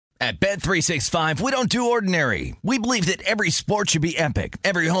At Bet365, we don't do ordinary. We believe that every sport should be epic.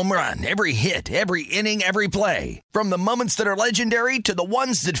 Every home run, every hit, every inning, every play. From the moments that are legendary to the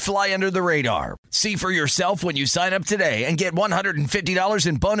ones that fly under the radar. See for yourself when you sign up today and get $150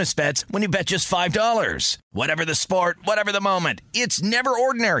 in bonus bets when you bet just $5. Whatever the sport, whatever the moment, it's never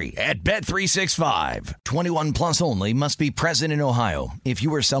ordinary at Bet365. 21 plus only. Must be present in Ohio. If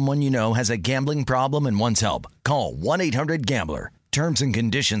you or someone you know has a gambling problem and wants help, call 1-800-GAMBLER. Terms and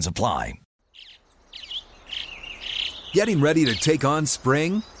conditions apply. Getting ready to take on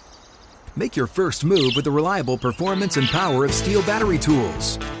spring? Make your first move with the reliable performance and power of Steel battery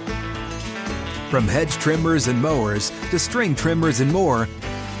tools. From hedge trimmers and mowers to string trimmers and more,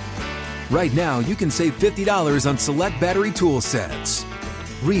 right now you can save $50 on select battery tool sets.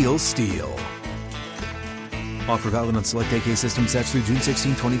 Real Steel. Offer valid on select AK system sets through June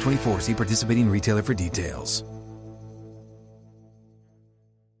 16, 2024. See participating retailer for details.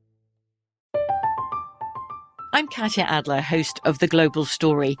 I'm Katya Adler, host of The Global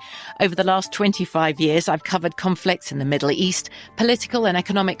Story. Over the last 25 years, I've covered conflicts in the Middle East, political and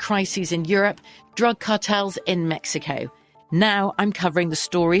economic crises in Europe, drug cartels in Mexico. Now I'm covering the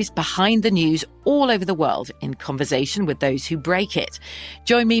stories behind the news all over the world in conversation with those who break it.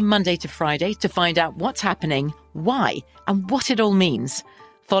 Join me Monday to Friday to find out what's happening, why, and what it all means.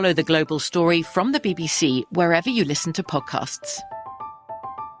 Follow The Global Story from the BBC wherever you listen to podcasts.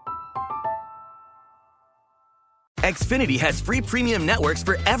 Xfinity has free premium networks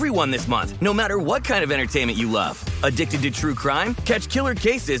for everyone this month, no matter what kind of entertainment you love. Addicted to true crime? Catch killer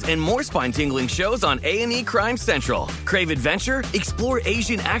cases and more spine-tingling shows on A&E Crime Central. Crave adventure? Explore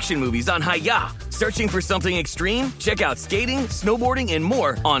Asian action movies on Hi-YAH. Searching for something extreme? Check out skating, snowboarding, and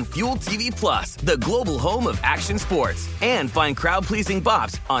more on Fuel TV Plus, the global home of action sports. And find crowd-pleasing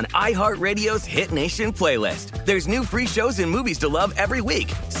bops on iHeartRadio's Hit Nation playlist. There's new free shows and movies to love every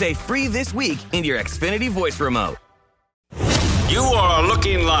week. Say free this week in your Xfinity voice remote. You are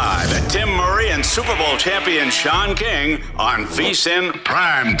looking live at Tim Murray and Super Bowl champion Sean King on VSiN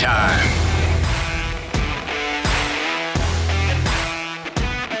Primetime.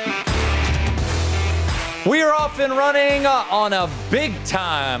 We are off and running on a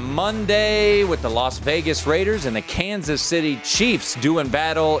big-time Monday with the Las Vegas Raiders and the Kansas City Chiefs doing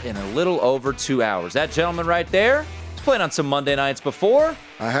battle in a little over 2 hours. That gentleman right there has played on some Monday nights before.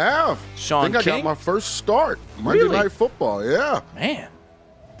 I have. Sean I King? I got my first start. Monday Night Football, yeah. Man.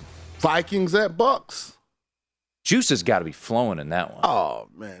 Vikings at Bucks. Juice has got to be flowing in that one. Oh,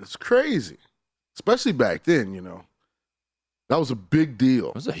 man, it's crazy. Especially back then, you know. That was a big deal.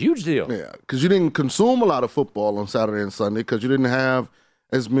 It was a huge deal. Yeah, because you didn't consume a lot of football on Saturday and Sunday because you didn't have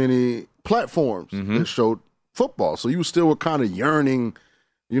as many platforms that showed football. So you still were kind of yearning,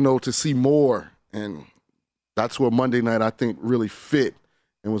 you know, to see more. And that's where Monday night, I think, really fit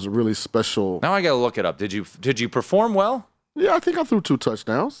and was a really special. Now I got to look it up. Did you perform well? Yeah, I think I threw 2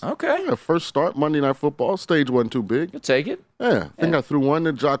 touchdowns. Okay. Yeah, first start, Monday Night Football. Stage wasn't too big. You'll take it. Yeah, I think I threw one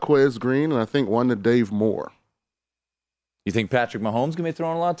to Jaquez Green, and I think one to Dave Moore. You think Patrick Mahomes going to be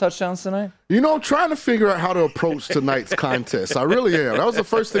throwing a lot of touchdowns tonight? You know, I'm trying to figure out how to approach tonight's contest. I really am. That was the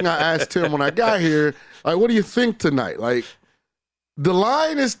first thing I asked him when I got here. Like, what do you think tonight? Like, the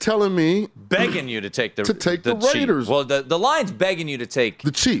line is telling me begging you to take the Raiders. Well, the line's begging you to take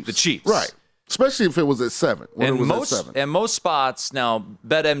the Chiefs. The Chiefs, right? Especially if it was at 7. And most spots now,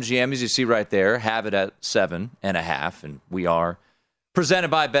 BetMGM, as you see right there, have it at 7.5, and we are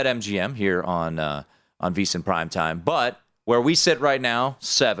presented by BetMGM here on VSiN Primetime. But where we sit right now,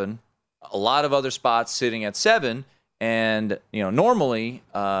 7. A lot of other spots sitting at 7, and you know normally.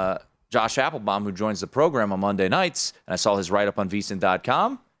 Josh Applebaum, who joins the program on Monday nights, and I saw his write-up on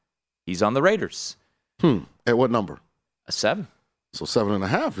VSiN.com, he's on the Raiders. At what number? A 7. So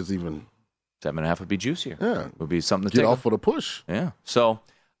 7.5 is even. 7.5 would be juicier. Yeah. Would be something to get take off for the push. Yeah. So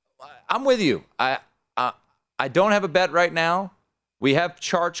I'm with you. I don't have a bet right now. We have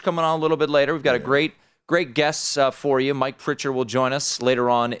Charch coming on a little bit later. We've got a great guests for you. Mike Pritchard will join us later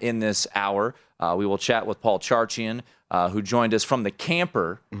on in this hour. We will chat with Paul Charchian, who joined us from the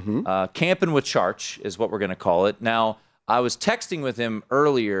camper. Camping with Charch is what we're going to call it. Now, I was texting with him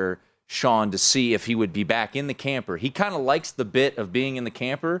earlier, Sean, to see if he would be back in the camper. He kind of likes the bit of being in the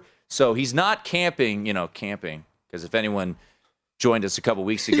camper, so he's not camping, because if anyone joined us a couple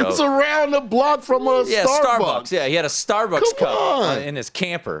weeks ago. He was around the block from a Starbucks. Yeah, he had a Starbucks cup in his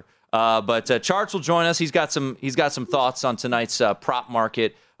camper. But Charch will join us. He's got some thoughts on tonight's prop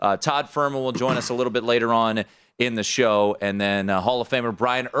market. Todd Furman will join us a little bit later on in the show. And then Hall of Famer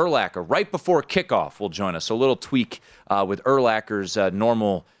Brian Urlacher, right before kickoff, will join us. So a little tweak with Urlacher's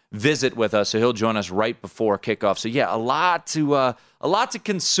normal visit with us, so he'll join us right before kickoff. So yeah, a lot to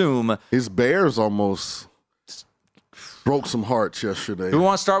consume. His Bears almost broke some hearts yesterday. Who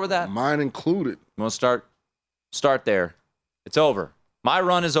wants to start with that? Mine included. We'll start there. It's over. My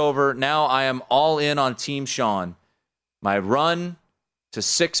run is over. Now I am all in on Team Sean. My run to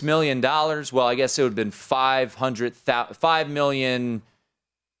 $6 million. Well, I guess it would have been $5 million,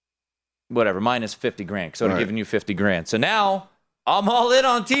 whatever, minus 50 grand. Because I would have given you 50 grand. So now I'm all in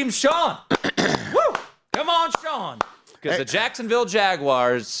on Team Sean. Woo! Come on, Sean. Because the Jacksonville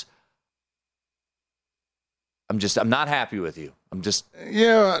Jaguars, I'm not happy with you.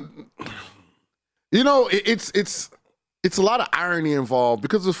 Yeah. It's a lot of irony involved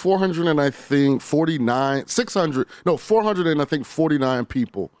because there's 449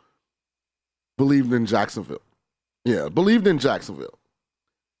 people believed in Jacksonville. Yeah, believed in Jacksonville.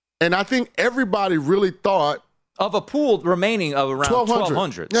 And I think everybody really thought of a pool remaining of around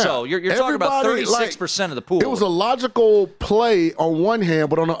 1,200. Yeah. So you're talking about 36% of the pool. It was a logical play on one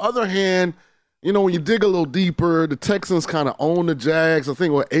hand, but on the other hand, when you dig a little deeper, the Texans kind of own the Jags. I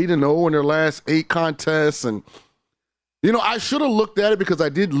think we're 8-0 in their last 8 contests. And, I should have looked at it because I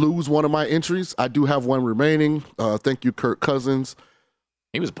did lose one of my entries. I do have one remaining. Thank you, Kirk Cousins.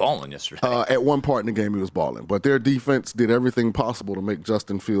 He was balling yesterday. At one part in the game, he was balling. But their defense did everything possible to make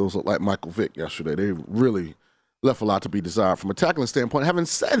Justin Fields look like Michael Vick yesterday. They really left a lot to be desired from a tackling standpoint. Having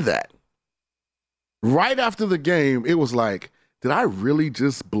said that, right after the game, it was like, did I really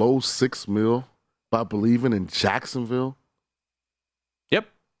just blow $6 million by believing in Jacksonville? Yep.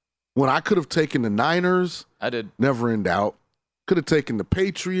 When I could have taken the Niners, I did. Never in doubt. Could have taken the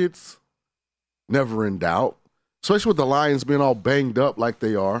Patriots, never in doubt. Especially with the Lions being all banged up like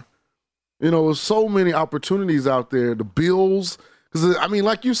they are. There's so many opportunities out there. The Bills, because,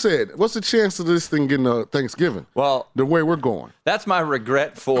 like you said, what's the chance of this thing getting a Thanksgiving? Well, the way we're going. That's my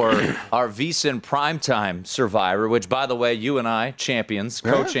regret for our VSiN Primetime Survivor, which, by the way, you and I,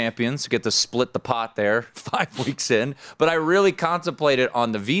 co-champions, get to split the pot there 5 weeks in. But I really contemplated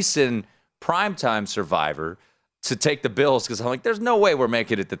on the VSiN Primetime Survivor to take the Bills because I'm like, there's no way we're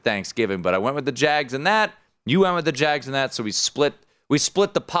making it to Thanksgiving. But I went with the Jags in that. You went with the Jags in that. So we split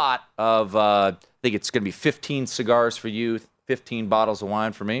the pot of, I think it's going to be 15 cigars for you, 15 bottles of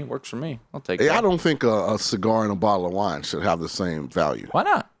wine for me. Works for me. I'll take that. I don't think a cigar and a bottle of wine should have the same value. Why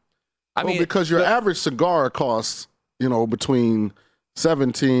not? Because your average cigar costs, between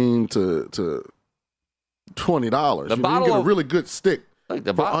 $17 to $20. You get a really good stick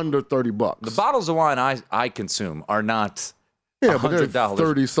for under $30. The bottles of wine I consume are not $100. But they're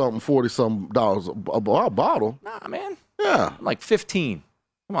 $30-something, $40-something a bottle. Nah, man. Yeah. I'm like 15.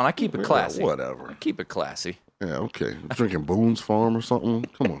 Come on, I keep it classy. Whatever. I keep it classy. Yeah, okay. Drinking Boone's Farm or something?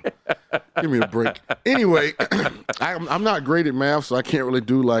 Come on. Give me a break. Anyway, I'm not great at math, so I can't really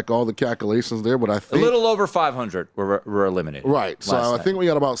do all the calculations there, but I think a little over 500 were eliminated. Right. So I think we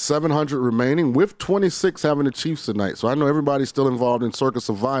got about 700 remaining with 26 having the Chiefs tonight. So I know everybody's still involved in Circa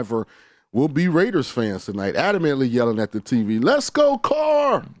Survivor. We'll be Raiders fans tonight, adamantly yelling at the TV, "Let's go,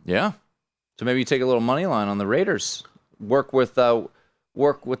 Carr!" Yeah. So maybe you take a little money line on the Raiders. Work with the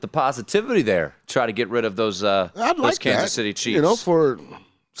positivity there. Try to get rid of those Kansas City Chiefs. For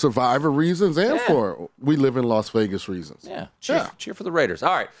Survivor reasons and for we live in Las Vegas reasons. Yeah. Cheer for the Raiders.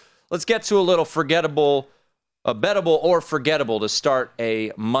 All right. Let's get to a little bettable or forgettable to start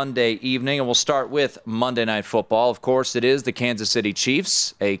a Monday evening. And we'll start with Monday Night Football. Of course, it is the Kansas City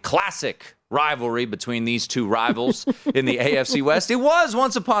Chiefs, a classic rivalry between these two rivals in the AFC West. It was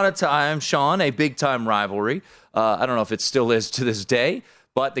once upon a time, Sean, a big-time rivalry. I don't know if it still is to this day.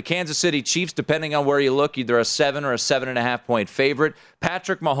 But the Kansas City Chiefs, depending on where you look, either a 7 or a 7.5 point favorite.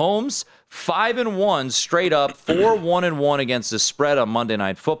 Patrick Mahomes, 5-1 straight up, 4-1-1 against the spread on Monday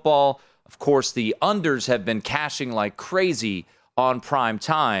Night Football. Of course, the unders have been cashing like crazy on prime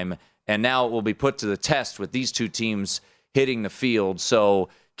time, and now it will be put to the test with these two teams hitting the field. So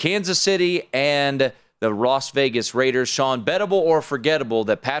Kansas City and the Las Vegas Raiders. Sean, bettable or forgettable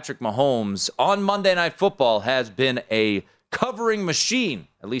that Patrick Mahomes on Monday Night Football has been a covering machine,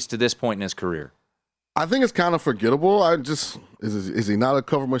 at least to this point in his career? I think it's kind of forgettable. Is he not a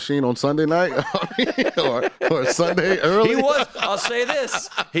cover machine on Sunday night or Sunday early? He was. I'll say this: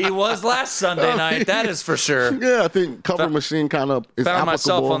 he was last Sunday night. That is for sure. Yeah, I think cover machine kind of is found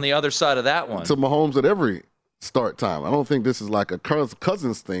myself on the other side of that one to Mahomes at every start time. I don't think this is like a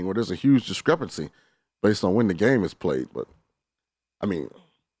Cousins thing where there's a huge discrepancy based on when the game is played. But I mean,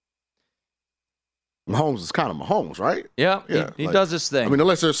 Mahomes is kind of Mahomes, right? Yeah, he does his thing. I mean,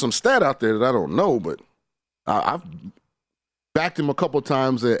 unless there's some stat out there that I don't know, but I've backed him a couple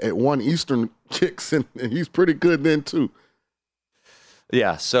times at one Eastern kicks, and he's pretty good then too.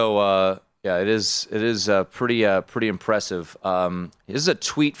 Yeah. So it is pretty impressive. This is a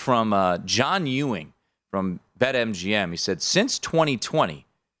tweet from John Ewing from BetMGM. He said, since 2020,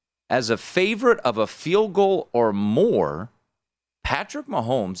 as a favorite of a field goal or more, Patrick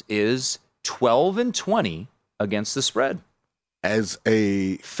Mahomes is 12-20 against the spread. As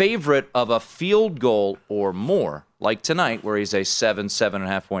a favorite of a field goal or more, like tonight, where he's a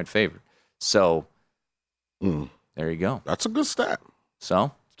 7.5 point favorite. So there you go. That's a good stat.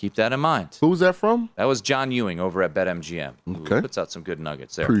 So keep that in mind. Who's that from? That was John Ewing over at BetMGM. Okay. Who puts out some good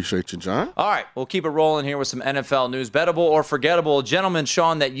nuggets there. Appreciate you, John. All right, we'll keep it rolling here with some NFL news. Bettable or forgettable. A gentleman,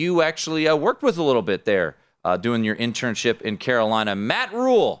 Sean, that you actually worked with a little bit there doing your internship in Carolina. Matt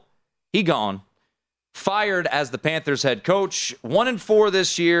Rule, he gone. Fired as the Panthers head coach. 1-4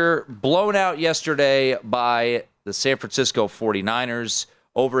 this year. Blown out yesterday by the San Francisco 49ers.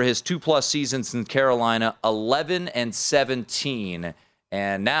 Over his 2+ seasons in Carolina, 11-17.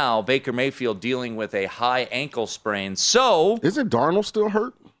 And now Baker Mayfield dealing with a high ankle sprain. So isn't Darnold still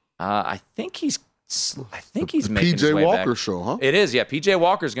hurt? I think he's making his way PJ Walker back. show, huh? It is, yeah. PJ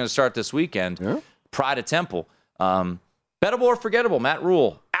Walker's going to start this weekend. Yeah. Pride of Temple. Bettable or forgettable? Matt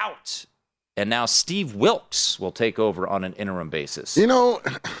Rule out. And now Steve Wilks will take over on an interim basis. You know,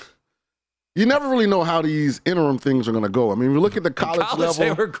 you never really know how these interim things are going to go. I mean, we look at the college level.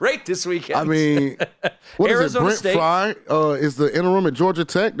 They were great this weekend. I mean, what Arizona is it? Brent State Fry is the interim at Georgia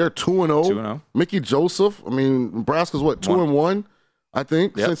Tech. They're 2-0. 2-0. Mickey Joseph. I mean, Nebraska's 2-1, I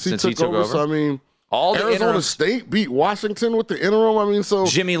think, since he took over. So, I mean, all the Arizona State beat Washington with the interim. I mean, so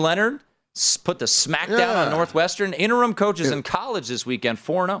Jimmy Leonard put the smackdown on Northwestern. Interim coaches in college this weekend,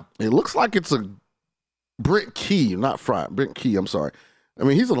 4-0. It looks like it's a Brent Key, not Fry. Brent Key, I'm sorry. I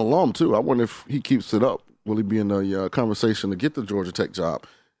mean, he's an alum, too. I wonder if he keeps it up. Will he be in the conversation to get the Georgia Tech job?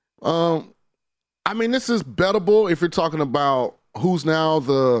 I mean, this is bettable if you're talking about who's now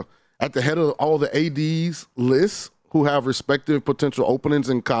at the head of all the ADs lists who have respective potential openings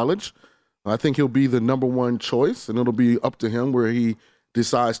in college. I think he'll be the number one choice, and it'll be up to him where he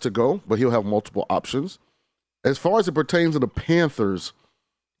decides to go, but he'll have multiple options. As far as it pertains to the Panthers,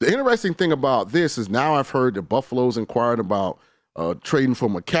 the interesting thing about this is now I've heard that Buffalo's inquired about trading for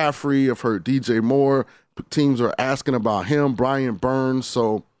McCaffrey. I've heard DJ Moore. Teams are asking about him, Brian Burns.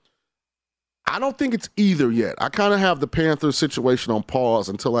 So I don't think it's either yet. I kind of have the Panthers situation on pause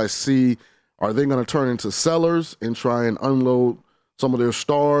until I see, are they going to turn into sellers and try and unload some of their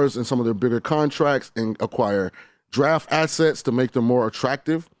stars and some of their bigger contracts and acquire draft assets to make them more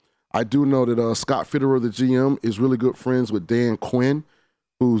attractive. I do know that Scott Fitterer, the GM, is really good friends with Dan Quinn,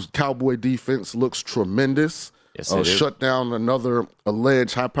 whose Cowboy defense looks tremendous. Yes, it shut down another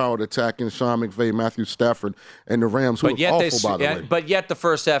alleged high-powered attack in Sean McVay, Matthew Stafford, and the Rams, who look awful, by the way. But yet the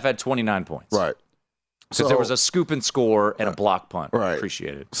first half had 29 points. Right. Because there was a scoop and score and a block punt. Right.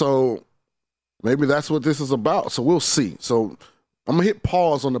 Appreciate it. So maybe that's what this is about. So we'll see. So I'm going to hit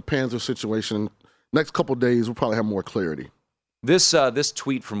pause on the Panthers situation. Next couple of days, we'll probably have more clarity. This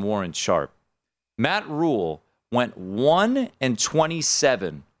tweet from Warren Sharp. Matt Rule went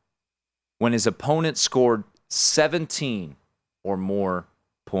 1-27 when his opponent scored 17 or more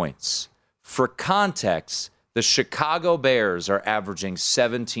points. For context, the Chicago Bears are averaging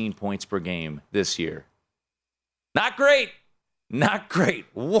 17 points per game this year. Not great. Not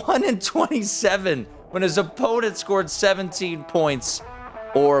great. 1-27 when his opponent scored 17 points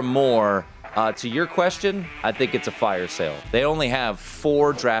or more. To your question, I think it's a fire sale. They only have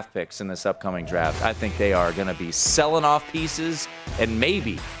 4 draft picks in this upcoming draft. I think they are going to be selling off pieces, and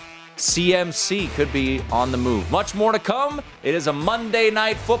maybe CMC could be on the move. Much more to come. It is a Monday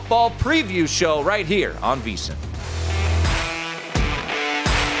Night Football preview show right here on VSiN.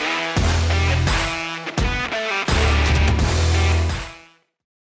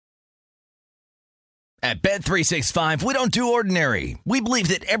 At Bet365, we don't do ordinary. We believe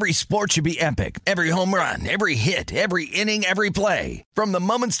that every sport should be epic. Every home run, every hit, every inning, every play. From the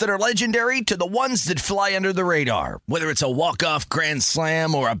moments that are legendary to the ones that fly under the radar. Whether it's a walk-off grand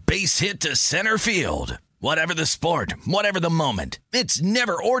slam or a base hit to center field. Whatever the sport, whatever the moment. It's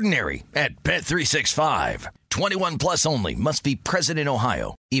never ordinary at Bet365. 21 plus only. Must be present in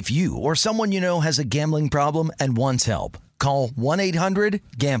Ohio. If you or someone you know has a gambling problem and wants help, call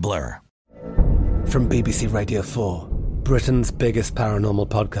 1-800-GAMBLER. From BBC Radio 4, Britain's biggest paranormal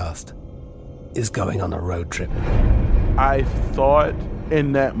podcast is going on a road trip. I thought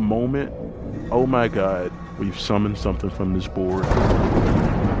in that moment, oh my God, we've summoned something from this board.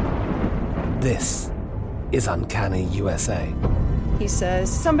 This is Uncanny USA. He says,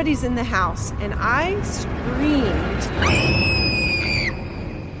 somebody's in the house, and I screamed.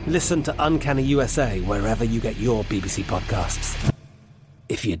 Listen to Uncanny USA wherever you get your BBC podcasts,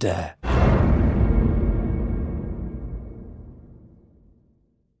 if you dare.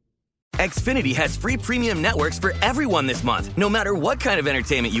 Xfinity has free premium networks for everyone this month, no matter what kind of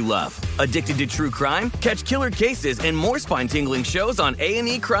entertainment you love. Addicted to true crime? Catch killer cases and more spine-tingling shows on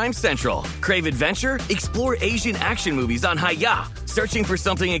A&E Crime Central. Crave adventure? Explore Asian action movies on Hi-Ya. Searching for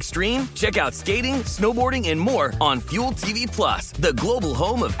something extreme? Check out skating, snowboarding, and more on Fuel TV Plus, the global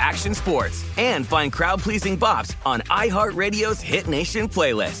home of action sports. And find crowd-pleasing bops on iHeartRadio's Hit Nation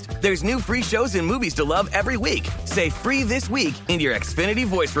playlist. There's new free shows and movies to love every week. Say free this week in your Xfinity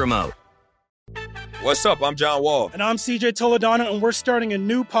voice remote. What's up? I'm John Wall. And I'm CJ Toledano, and we're starting a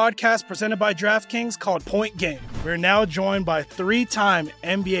new podcast presented by DraftKings called Point Game. We're now joined by three-time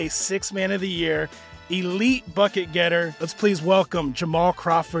NBA Sixth Man of the Year, elite bucket getter. Let's please welcome Jamal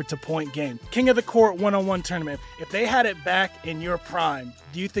Crawford to Point Game. King of the Court one-on-one tournament. If they had it back in your prime,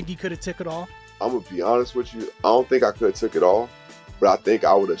 do you think you could have took it all? I'm going to be honest with you. I don't think I could have took it all, but I think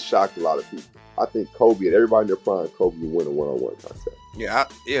I would have shocked a lot of people. I think Kobe and everybody in their prime, Kobe would win a one-on-one contest. Yeah,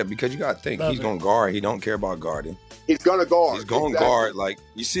 because you got to think, he's going to guard. He don't care about guarding. He's going to guard. He's going to guard. Like,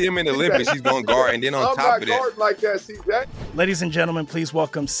 you see him in the Olympics, he's going to guard. And then on top of that. I'm not guarding like that, CJ. Ladies and gentlemen, please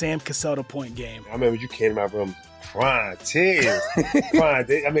welcome Sam Cassell to Point Game. I remember you came out from prime 10. I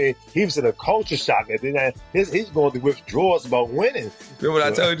mean, he was in a culture shock. And then he's going through withdrawals about winning. Remember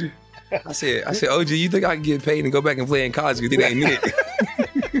what I told you? I said, OG, you think I can get paid and go back and play in college because it ain't it?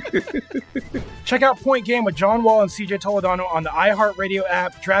 Check out Point Game with John Wall and CJ Toledano on the iHeartRadio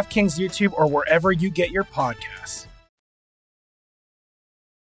app, DraftKings YouTube, or wherever you get your podcasts.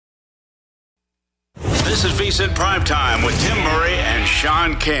 This is VSiN Primetime with Tim Murray and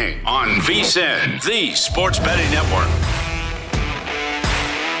Sean King on VSiN, the Sports Betting Network.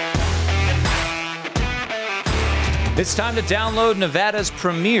 It's time to download Nevada's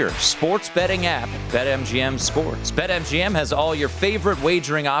premier sports betting app, BetMGM Sports. BetMGM has all your favorite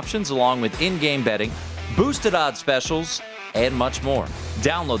wagering options along with in-game betting, boosted odds specials, and much more.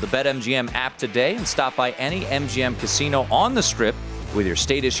 Download the BetMGM app today and stop by any MGM casino on the Strip with your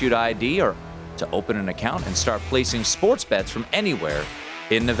state-issued ID or to open an account and start placing sports bets from anywhere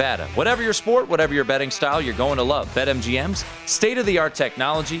in Nevada. Whatever your sport, whatever your betting style, you're going to love BetMGM's state-of-the-art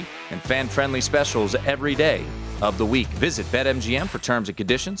technology and fan-friendly specials every day of the week. Visit BetMGM for terms and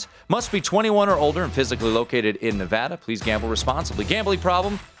conditions. Must be 21 or older and physically located in Nevada. Please gamble responsibly. Gambling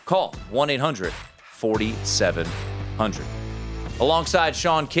problem? Call 1-800-4700. Alongside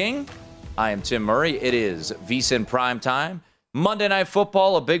Sean King, I am Tim Murray. It is VSiN Primetime. Monday Night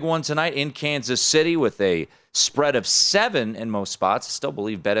Football, a big one tonight in Kansas City with a spread of 7 in most spots. I still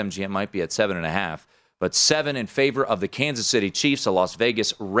believe BetMGM might be at 7.5, but 7 in favor of the Kansas City Chiefs, the Las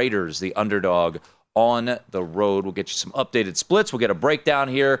Vegas Raiders, the underdog on the road. We'll get you some updated splits. We'll get a breakdown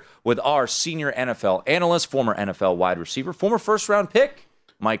here with our senior NFL analyst, former NFL wide receiver, former first-round pick,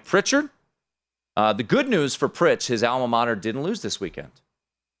 Mike Pritchard. The good news for Pritch, his alma mater didn't lose this weekend.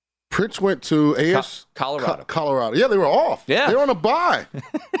 Pritch went to Colorado. Colorado. Yeah, they were off. Yeah. They were on a bye.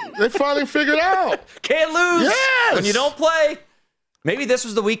 They finally figured out. Can't lose. Yes. When you don't play. Maybe this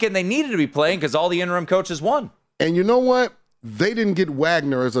was the weekend they needed to be playing because all the interim coaches won. And you know what? They didn't get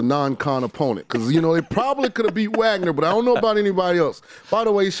Wagner as a non-con opponent because, they probably could have beat Wagner, but I don't know about anybody else. By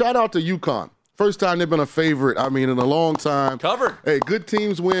the way, shout out to UConn. First time they've been a favorite, in a long time. Covered. Hey, good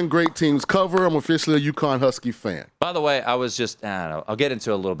teams win, great teams cover. I'm officially a UConn Husky fan. By the way, I was just, I don't know, I'll get into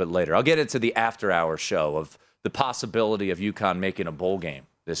it a little bit later. I'll get into the after-hour show of the possibility of UConn making a bowl game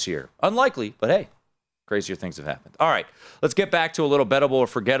this year. Unlikely, but hey, crazier things have happened. All right, let's get back to a little bettable or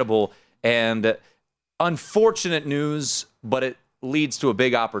forgettable and unfortunate news, but it leads to a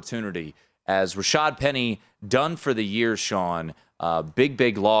big opportunity as Rashad Penny done for the year, Sean.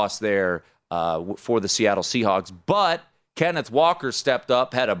 Big loss there for the Seattle Seahawks. But Kenneth Walker stepped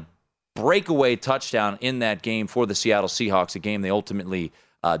up, had a breakaway touchdown in that game for the Seattle Seahawks, a game they ultimately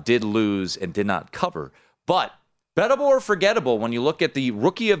did lose and did not cover. But bettable or forgettable, when you look at the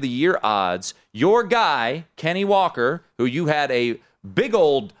Rookie of the Year odds, your guy, Kenny Walker, who you had a big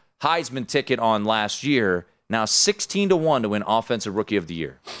old Heisman ticket on last year, now 16-1 to win Offensive Rookie of the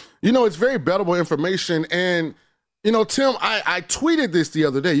Year. It's very bettable information. And, Tim, I tweeted this the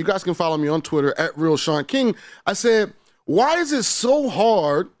other day. You guys can follow me on Twitter at Real Sean King. I said, why is it so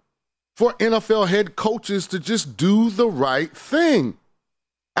hard for NFL head coaches to just do the right thing?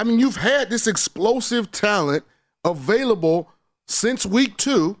 You've had this explosive talent available since week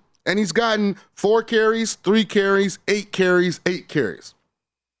 2, and he's gotten 4 carries, 3 carries, 8 carries, 8 carries.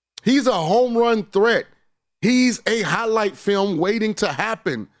 He's a home run threat. He's a highlight film waiting to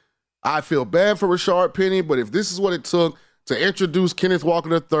happen. I feel bad for Rashard Penny, but if this is what it took to introduce Kenneth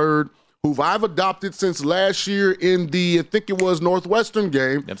Walker III, who I've adopted since last year in the, I think it was Northwestern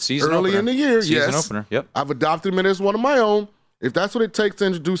game, season early opener. in the year. Season opener, yep. I've adopted him as one of my own. If that's what it takes to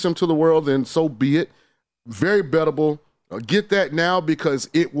introduce him to the world, then so be it. Very bettable. Get that now because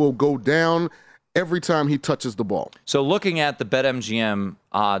it will go down every time he touches the ball. So looking at the BetMGM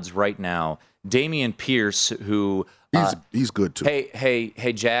odds right now, Dameon Pierce, who he's good too.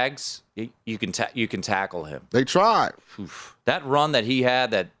 Hey, Jags, you can tackle him. They tried. That run that he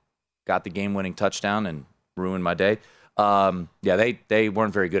had that got the game-winning touchdown and ruined my day. They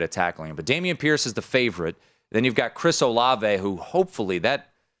weren't very good at tackling him. But Dameon Pierce is the favorite. Then you've got Chris Olave, who hopefully that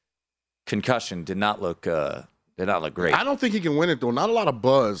concussion did not look great. I don't think he can win it though. Not a lot of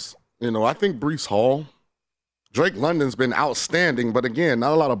buzz. I think Breece Hall, Drake London's been outstanding, but again,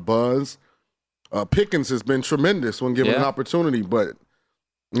 not a lot of buzz. Pickens has been tremendous when given an opportunity, but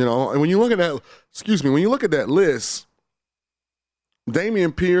and when you look at that list,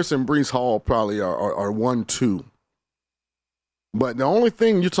 Dameon Pierce and Breece Hall probably are 1-2. But the only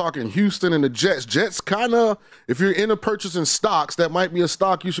thing, you're talking Houston and the Jets. Jets kind of, if you're into purchasing stocks, that might be a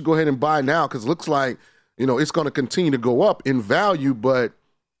stock you should go ahead and buy now because it looks like, it's going to continue to go up in value. But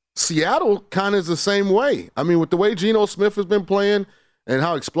Seattle kind of is the same way. I mean, with the way Geno Smith has been playing and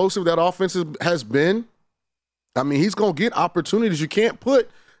how explosive that offense has been, I mean, he's going to get opportunities. You can't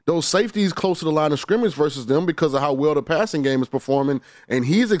put those safeties close to the line of scrimmage versus them because of how well the passing game is performing, and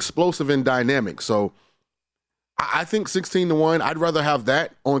he's explosive and dynamic. So I think 16-1. I'd rather have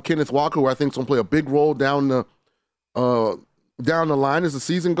that on Kenneth Walker, who I think is going to play a big role down the line as the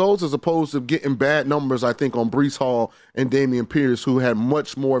season goes, as opposed to getting bad numbers, I think, on Breece Hall and Dameon Pierce, who had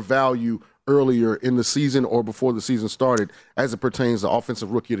much more value earlier in the season or before the season started as it pertains to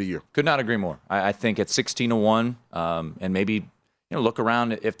Offensive Rookie of the Year. Could not agree more. I think at 16-1, and maybe look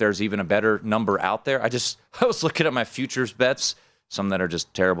around if there's even a better number out there. I was looking at my futures bets, some that are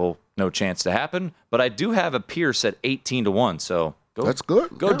just terrible, no chance to happen. But I do have a Pierce at 18-1, so that's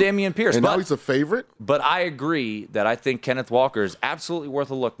good. Go Dameon Pierce. And now he's a favorite. But I agree that I think Kenneth Walker is absolutely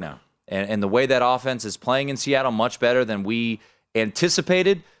worth a look now. And the way that offense is playing in Seattle, much better than we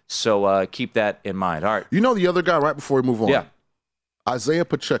anticipated. So keep that in mind. All right. The other guy right before we move on? Yeah. Isaiah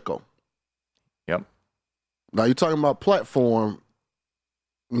Pacheco. Yep. Now you're talking about platform.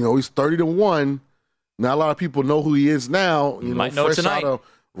 He's 30-1. Not a lot of people know who he is now. Might know fresh tonight. Out of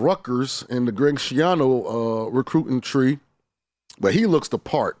Rutgers and the Greg Schiano recruiting tree. But he looks the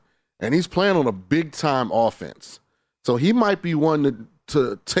part, and he's playing on a big-time offense. So he might be one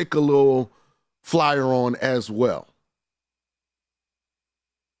to take a little flyer on as well.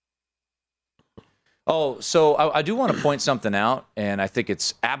 Oh, so I do want to point something out, and I think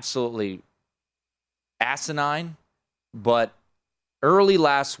it's absolutely asinine, but early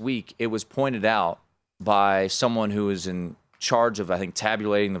last week it was pointed out by someone who is in charge of, I think,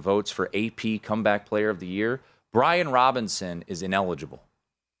 tabulating the votes for AP Comeback Player of the Year. Brian Robinson is ineligible,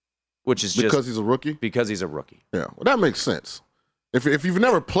 which is because he's a rookie? Because he's a rookie. Yeah, well, that makes sense. If you've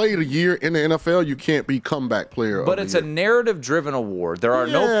never played a year in the NFL, you can't be Comeback Player of the Year. But it's a narrative-driven award. There are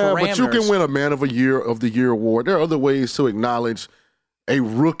no parameters. But you can win a Man of the Year award. There are other ways to acknowledge a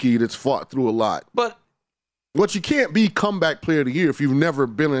rookie that's fought through a lot. But you can't be Comeback Player of the Year if you've never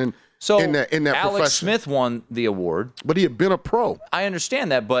been in that Alex profession. Smith won the award. But he had been a pro. I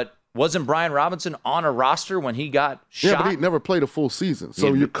understand that, but wasn't Brian Robinson on a roster when he got shot? Yeah, but he never played a full season.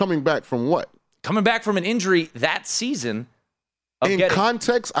 So you're coming back from what? Coming back from an injury that season. In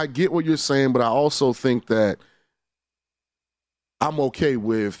context, I get what you're saying, but I also think that I'm okay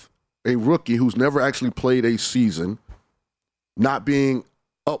with a rookie who's never actually played a season not being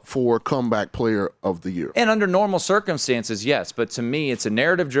up for Comeback Player of the Year. And under normal circumstances, yes. But to me, it's a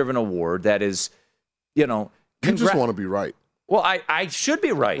narrative-driven award that is, You just want to be right. Well, I should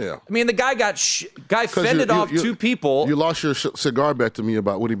be right. Yeah. I mean, the guy fended off two people. You lost your cigar bet to me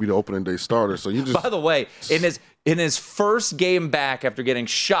about would he be the opening day starter. So you just. By the way, in his first game back after getting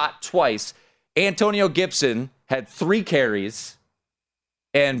shot twice, Antonio Gibson had 3 carries,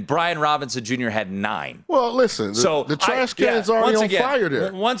 and Brian Robinson Jr. had 9. Well, listen, the trash can's already on fire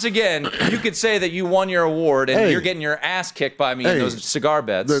there. Once again, you could say that you won your award, and you're getting your ass kicked by me in those cigar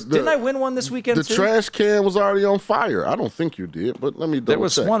bets. Didn't I win one this weekend, The trash can was already on fire. I don't think you did, but let me double check. There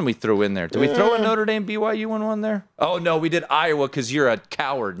was one we threw in there. Did we throw in Notre Dame, BYU in one there? Oh, no, we did Iowa because you're a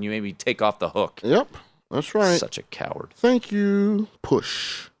coward, and you made me take off the hook. Yep, that's right. Such a coward. Thank you.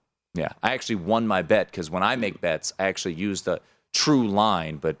 Push. Yeah, I actually won my bet because when I make bets, I actually use the true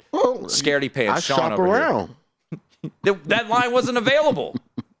line, but scaredy pants Sean shop over around. Here. That line wasn't available.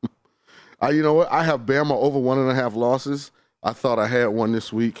 You know what? I have Bama over 1.5 losses. I thought I had one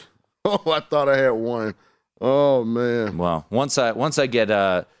this week. Oh, I thought I had one. Oh man. Well, once I get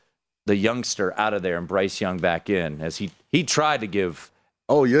the youngster out of there and Bryce Young back in, as he tried to give.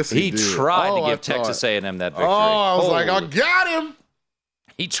 Oh yes, he did. Tried to give Texas A&M that victory. Oh, I was like, I got him.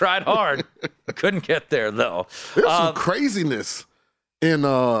 He tried hard, couldn't get there though. There's some craziness in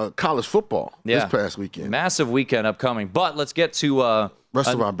college football this past weekend. Massive weekend upcoming. But let's get to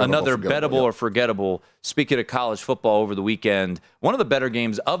another bettable or forgettable. Speaking of college football over the weekend, one of the better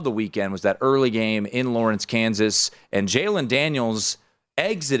games of the weekend was that early game in Lawrence, Kansas, and Jalen Daniels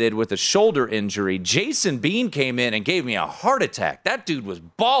exited with a shoulder injury. Jason Bean came in and gave me a heart attack. That dude was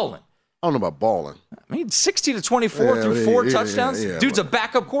balling. I don't know about balling. I mean, 60-24 through 4 touchdowns. Dude's a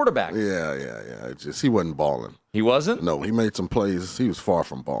backup quarterback. Yeah. It's just he wasn't balling. He wasn't? No, he made some plays. He was far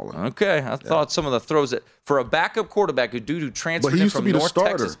from balling. Okay, I thought some of the throws for a backup quarterback, a dude who transferred in from North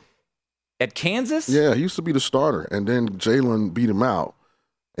Texas at Kansas. Yeah, he used to be the starter, and then Jalen beat him out.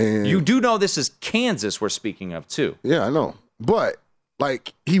 And you do know this is Kansas we're speaking of too. Yeah, I know, but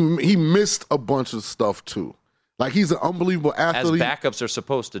like he missed a bunch of stuff too. Like, he's an unbelievable athlete. As backups are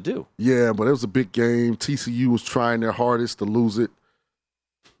supposed to do. Yeah, but it was a big game. TCU was trying their hardest to lose it.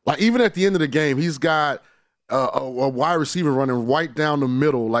 Like, even at the end of the game, he's got a wide receiver running right down the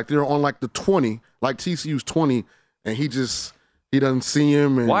middle. Like, they're on, like, the 20, like TCU's 20, and he doesn't see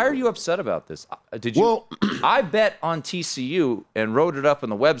him. And, why are you upset about this? Did you? Well, I bet on TCU and wrote it up on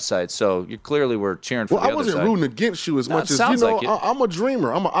the website, so you clearly were cheering for the other side. Well, I wasn't rooting against you as much as, you know, I'm a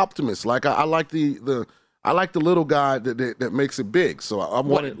dreamer. I'm an optimist. Like, I like the little guy that makes it big. So I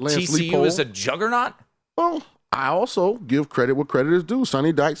wanted Lance TCU Leipold. Is a juggernaut? Well, I also give credit where credit is due.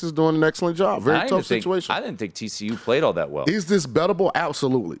 Sonny Dykes is doing an excellent job. Very tough situation. I didn't think TCU played all that well. Is this bettable?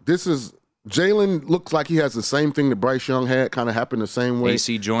 Absolutely. Jalen looks like he has the same thing that Bryce Young had, kind of happened the same way.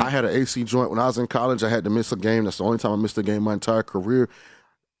 AC joint? I had an AC joint when I was in college. I had to miss a game. That's the only time I missed a game my entire career.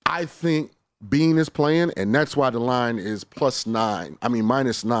 I think Bean is playing, and that's why the line is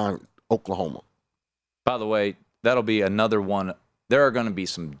 -9 Oklahoma. By the way, that'll be another one. There are going to be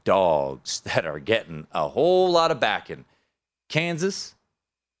some dogs that are getting a whole lot of backing. Kansas,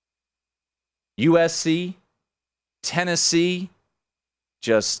 USC, Tennessee,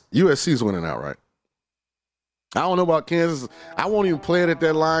 USC's winning outright. I don't know about Kansas. I won't even play it at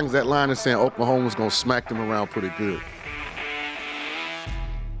that line because that line is saying Oklahoma's going to smack them around pretty good.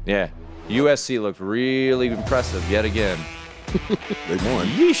 Yeah, USC looked really impressive yet again. They won.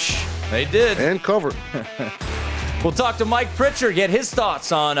 Yeesh. They did. And covered. We'll talk to Mike Pritchard, get his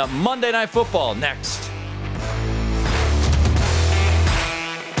thoughts on Monday Night Football next.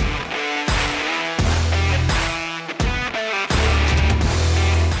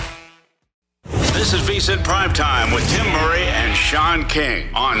 This is VSiN Primetime with Tim Murray and Sean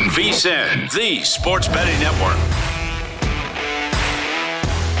King on VSiN, the sports betting network.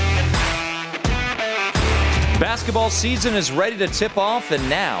 Basketball season is ready to tip off, and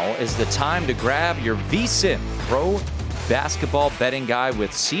now is the time to grab your VSiN Pro Basketball Betting Guide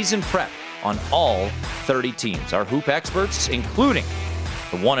with season prep on all 30 teams. Our hoop experts, including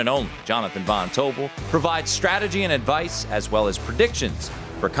the one and only Jonathan Von Tobel, provide strategy and advice as well as predictions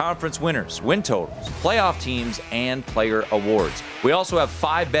for conference winners, win totals, playoff teams, and player awards. We also have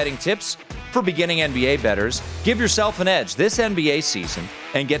 5 betting tips for beginning NBA bettors. Give yourself an edge this NBA season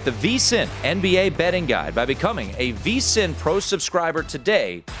and get the VSiN NBA Betting Guide by becoming a VSiN Pro subscriber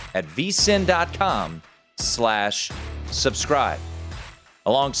today at vsin.com/subscribe.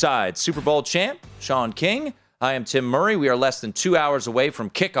 Alongside Super Bowl champ Sean King, I am Tim Murray. We are less than 2 hours away from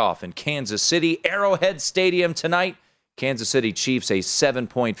kickoff in Kansas City, Arrowhead Stadium tonight. Kansas City Chiefs a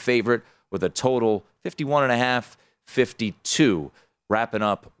 7-point favorite with a total 51.5-52. Wrapping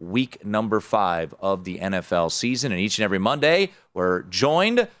up week number 5 of the NFL season. And each and every Monday, we're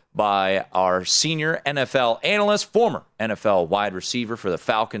joined by our senior NFL analyst, former NFL wide receiver for the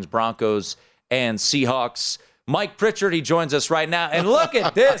Falcons, Broncos, and Seahawks, Mike Pritchard. He joins us right now. And look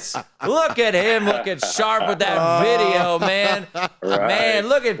at this. Look at him looking sharp with that video, man. Man,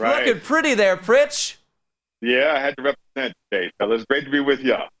 looking pretty there, Pritch. Yeah, I had to represent today, fellas. Great to be with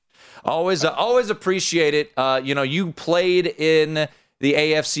y'all. Always appreciate it. You played in the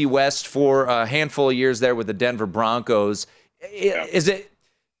AFC West for a handful of years there with the Denver Broncos. Yeah. Is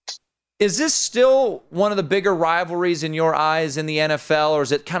this still one of the bigger rivalries in your eyes in the NFL, or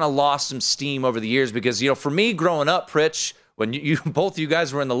has it kind of lost some steam over the years? Because, for me growing up, Pritch, when you both of you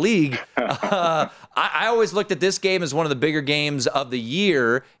guys were in the league, I always looked at this game as one of the bigger games of the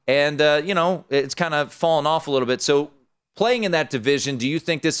year, and, it's kind of fallen off a little bit. So playing in that division, do you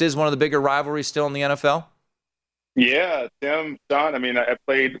think this is one of the bigger rivalries still in the NFL? Yeah, Tim, Sean, I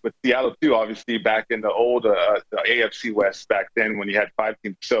played with Seattle too, obviously, back in the old the AFC West back then when you had 5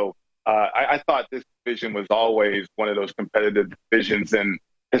 teams. So I thought this division was always one of those competitive divisions. And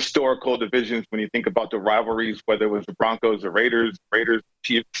historical divisions when you think about the rivalries, whether it was the Broncos, the Raiders,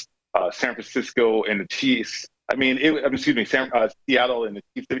 Chiefs, San Francisco and the Chiefs. Seattle and the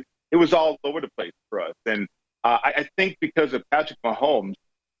Chiefs. It was all over the place for us. And I think because of Patrick Mahomes,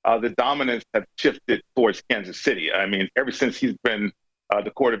 the dominance have shifted towards Kansas City. I mean, ever since he's been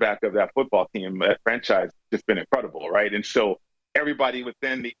the quarterback of that football team, that franchise has just been incredible, right? And so everybody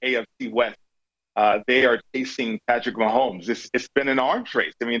within the AFC West, they are chasing Patrick Mahomes. It's been an arms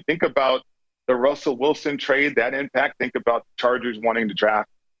race. I mean, think about the Russell Wilson trade, that impact. Think about the Chargers wanting to draft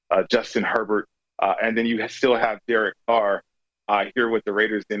Justin Herbert. And then you still have Derek Carr here with the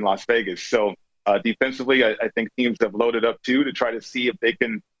Raiders in Las Vegas. So defensively, I think teams have loaded up too to try to see if they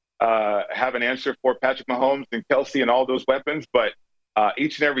can have an answer for Patrick Mahomes and Kelsey and all those weapons. But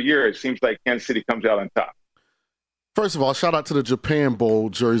each and every year, it seems like Kansas City comes out on top. First of all, shout out to the Japan Bowl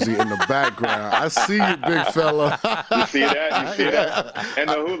jersey in the background. I see you, big fella. You see that? You see that? And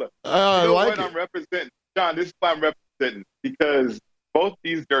the hula. You know what I'm representing? John, this is what I'm representing because both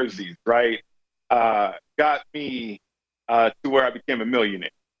these jerseys, right, got me to where I became a millionaire.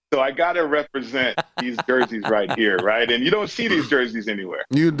 So I got to represent these jerseys right here, right? And you don't see these jerseys anywhere.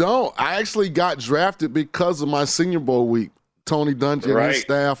 You don't. I actually got drafted because of my Senior Bowl week. Tony Dungy and his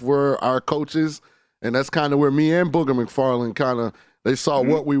staff were our coaches. And that's kind of where me and Booger McFarland they saw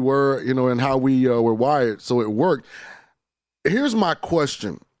what we were, and how we were wired. So it worked. Here's my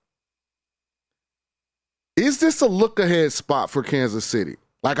question. Is this a look-ahead spot for Kansas City?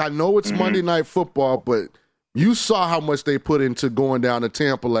 Like, I know it's Monday Night Football, but you saw how much they put into going down to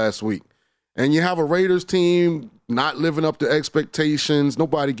Tampa last week. And you have a Raiders team not living up to expectations.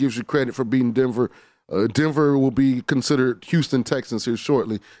 Nobody gives you credit for beating Denver. Denver will be considered Houston Texans here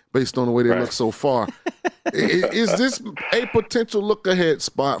shortly based on the way they look so far. Is this a potential look-ahead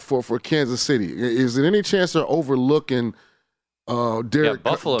spot for Kansas City? Is there any chance they're overlooking Derek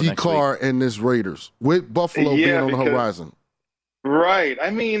Carr and this Raiders with Buffalo being on the horizon? Right. I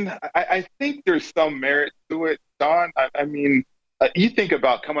mean, I think there's some merit to it, Don. I mean, you think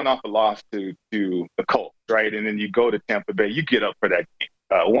about coming off a loss to the Colts, right? And then you go to Tampa Bay, you get up for that game.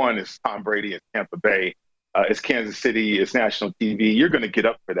 One is Tom Brady, it's Tampa Bay, it's Kansas City, it's national TV. You're going to get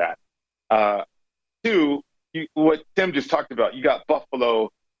up for that. Two, what Tim just talked about, you got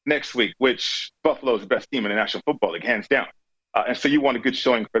Buffalo next week, which Buffalo is the best team in the National Football League, hands down. And so you want a good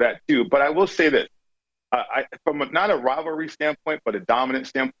showing for that too. But I will say this, from not a rivalry standpoint, but a dominant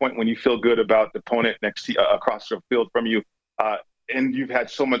standpoint, when you feel good about the opponent across the field from you, and you've had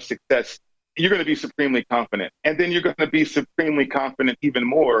so much success, you're going to be supremely confident. And then you're going to be supremely confident even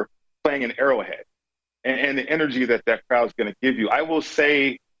more playing in Arrowhead and the energy that crowd's going to give you. I will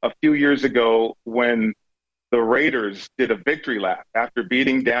say a few years ago when the Raiders did a victory lap after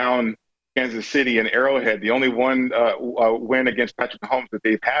beating down Kansas City in Arrowhead, the only one win against Patrick Mahomes that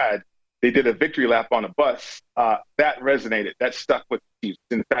they've had, they did a victory lap on a bus. That resonated. That stuck with the Chiefs.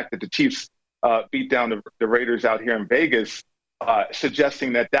 And the fact that the Chiefs beat down the Raiders out here in Vegas,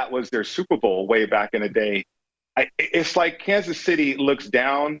 suggesting that was their Super Bowl way back in the day. It's like Kansas City looks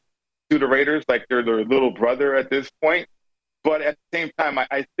down to the Raiders like they're their little brother at this point. But at the same time,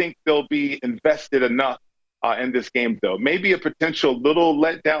 I think they'll be invested enough in this game, though. Maybe a potential little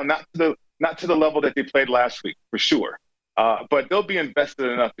letdown, not to the level that they played last week, for sure. But they'll be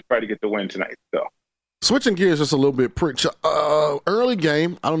invested enough to try to get the win tonight, though. Switching gears just a little bit, Pritch. Early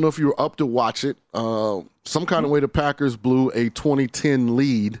game, I don't know if you were up to watch it. Some kind of way the Packers blew a 2010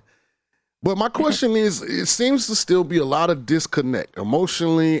 lead. But my question is, it seems to still be a lot of disconnect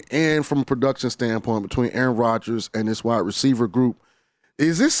emotionally and from a production standpoint between Aaron Rodgers and this wide receiver group.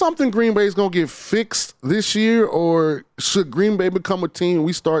 Is this something Green Bay is going to get fixed this year, or should Green Bay become a team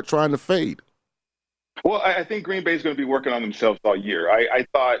we start trying to fade? Well, I think Green Bay is going to be working on themselves all year. I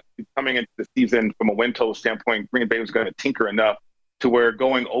thought coming into the season from a win total standpoint, Green Bay was going to tinker enough to where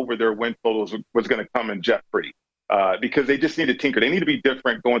going over their win totals was going to come in jeopardy because they just need to tinker. They need to be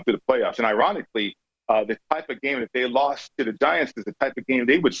different going through the playoffs. And ironically, the type of game that they lost to the Giants is the type of game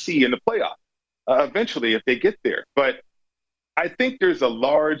they would see in the playoffs eventually if they get there. But I think there's a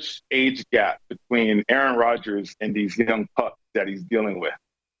large age gap between Aaron Rodgers and these young pups that he's dealing with.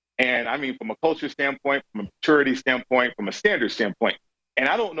 And I mean, from a culture standpoint, from a maturity standpoint, from a standard standpoint. And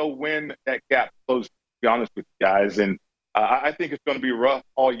I don't know when that gap closes, to be honest with you guys. And I think it's going to be rough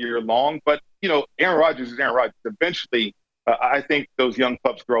all year long. But, Aaron Rodgers is Aaron Rodgers. Eventually, I think those young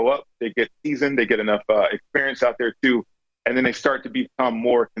pups grow up. They get seasoned. They get enough experience out there, too. And then they start to become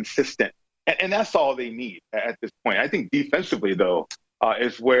more consistent. And that's all they need at this point. I think defensively, though,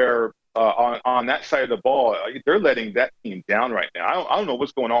 is where on that side of the ball, they're letting that team down right now. I don't know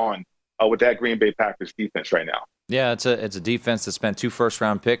what's going on with that Green Bay Packers defense right now. Yeah, it's a defense that spent 2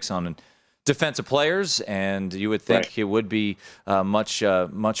 first-round picks on defensive players, and you would think it would be much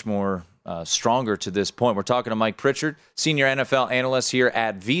more stronger to this point. We're talking to Mike Pritchard, senior NFL analyst here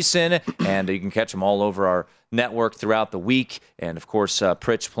at VSiN, and you can catch him all over our network throughout the week. And, of course,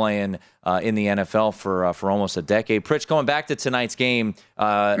 Pritch playing in the NFL for almost a decade. Pritch, going back to tonight's game,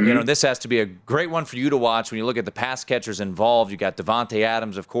 this has to be a great one for you to watch when you look at the pass catchers involved. You got Davante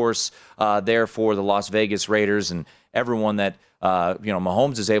Adams, of course, there for the Las Vegas Raiders, and everyone that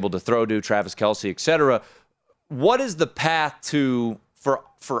Mahomes is able to throw to, Travis Kelce, et cetera. What is the path to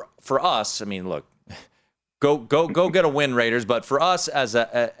for us? I mean, look, go get a win, Raiders. But for us,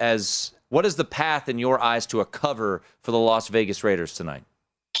 as what is the path in your eyes to a cover for the Las Vegas Raiders tonight?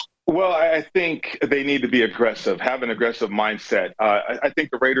 Well, I think they need to be aggressive, have an aggressive mindset. I think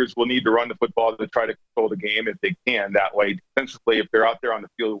the Raiders will need to run the football to try to control the game if they can that way. Defensively, if they're out there on the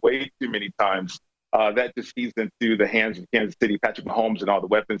field way too many times, that just feeds into the hands of Kansas City, Patrick Mahomes, and all the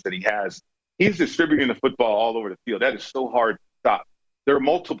weapons that he has. He's distributing the football all over the field. That is so hard to stop. There are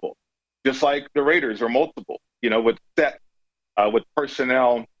multiple, just like the Raiders are multiple, with set, with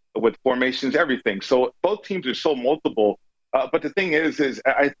personnel, with formations, everything. So both teams are so multiple. But the thing is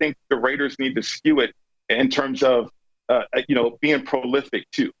I think the Raiders need to skew it in terms of, being prolific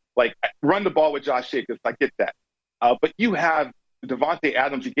too. Like, run the ball with Josh Jacobs. I get that. But you have Davante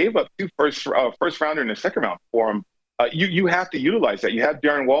Adams. You gave up 2 first rounder and a second round for him. You have to utilize that. You have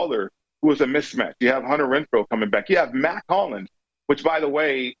Darren Waller, who was a mismatch. You have Hunter Renfrow coming back. You have Matt Collins, which, by the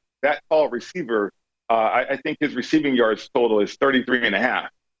way, that tall receiver, I think his receiving yards total is 33.5.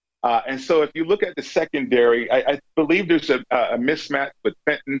 And so if you look at the secondary, I believe there's a mismatch with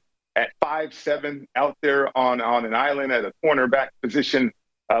Fenton at 5'7" out there on an island at a cornerback position.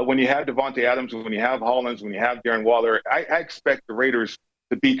 When you have Davante Adams, when you have Hollins, when you have Darren Waller, I expect the Raiders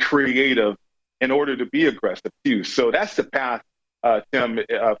to be creative in order to be aggressive too. So that's the path, Tim,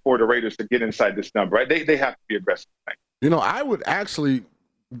 for the Raiders to get inside this number. Right? They have to be aggressive tonight. I would actually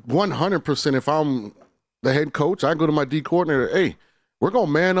 100%, if I'm the head coach, I go to my D coordinator, hey, we're going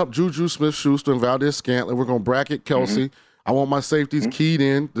to man up Juju Smith-Schuster and Valdez-Scantling. We're going to bracket Kelce. I want my safeties keyed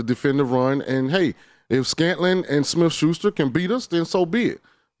in to defend the run. And, hey, if Scantling and Smith-Schuster can beat us, then so be it.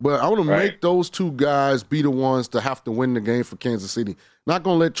 But I want to make those 2 guys be the ones to have to win the game for Kansas City. Not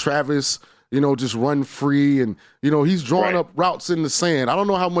going to let Travis, just run free. And, he's drawing up routes in the sand. I don't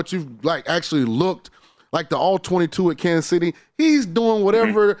know how much you've, actually looked like the all-22 at Kansas City. He's doing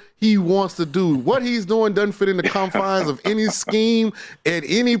whatever he wants to do. What he's doing doesn't fit in the confines of any scheme at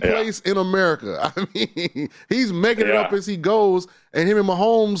any place in America. I mean, he's making it up as he goes, and him and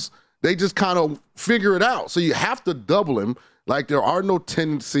Mahomes, they just kind of figure it out. So you have to double him. Like, there are no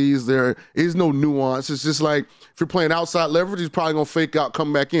tendencies. There is no nuance. It's just like, if you're playing outside leverage, he's probably going to fake out,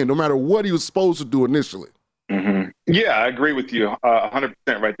 come back in, no matter what he was supposed to do initially. Yeah, I agree with you 100%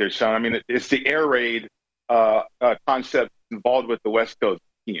 right there, Sean. I mean, it's the air raid concept involved with the West Coast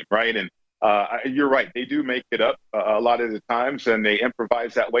team, right? And you're right. They do make it up a lot of the times, and they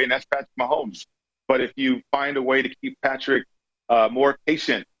improvise that way, and that's Patrick Mahomes. But if you find a way to keep Patrick more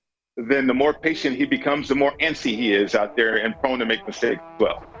patient, then the more patient he becomes, the more antsy he is out there and prone to make mistakes as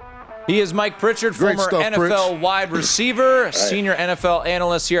well. He is Mike Pritchard, former NFL wide receiver, senior NFL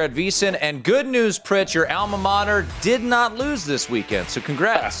analyst here at VSiN. And good news, Pritch, your alma mater did not lose this weekend, so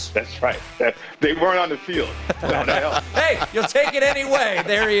congrats. That's right. They weren't on the field. Hey, you'll take it anyway.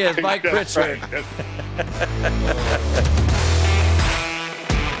 There he is, Mike Pritchard.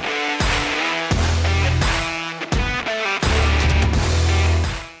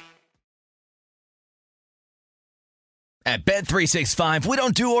 At Bet365, we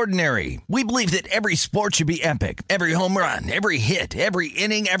don't do ordinary. We believe that every sport should be epic. Every home run, every hit, every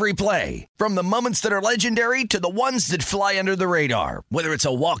inning, every play. From the moments that are legendary to the ones that fly under the radar. Whether it's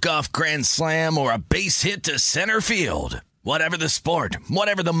a walk-off grand slam or a base hit to center field. Whatever the sport,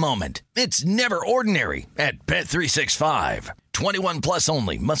 whatever the moment. It's never ordinary at Bet365. 21 plus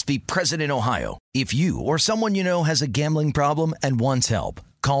only. Must be present in Ohio. If you or someone you know has a gambling problem and wants help,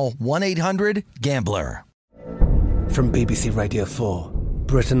 call 1-800-GAMBLER. From BBC Radio 4,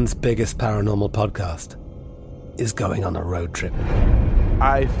 Britain's biggest paranormal podcast is going on a road trip.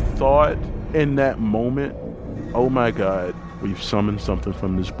 I thought in that moment, oh my God, we've summoned something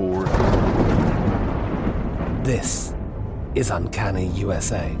from this board. This is Uncanny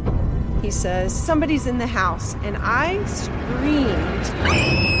USA. He says, somebody's in the house, and I screamed.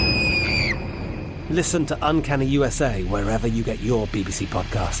 Listen to Uncanny USA wherever you get your BBC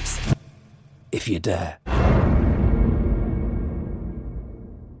podcasts, if you dare.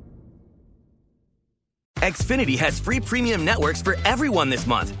 At Xfinity has free premium networks for everyone this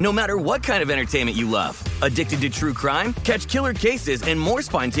month, no matter what kind of entertainment you love. Addicted to true crime? Catch killer cases and more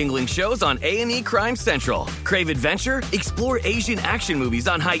spine-tingling shows on A&E Crime Central. Crave adventure? Explore Asian action movies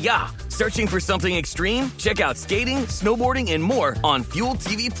on Hi-YAH. Searching for something extreme? Check out skating, snowboarding, and more on Fuel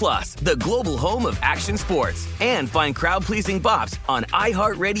TV Plus, the global home of action sports. And find crowd-pleasing bops on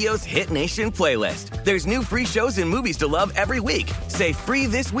iHeartRadio's Hit Nation playlist. There's new free shows and movies to love every week. Say free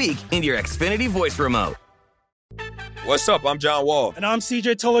this week in your Xfinity voice remote. What's up? I'm John Wall. And I'm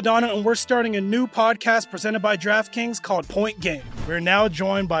CJ Toledano, and we're starting a new podcast presented by DraftKings called Point Game. We're now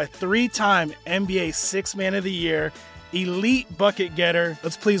joined by three-time NBA Sixth Man of the Year, elite bucket getter.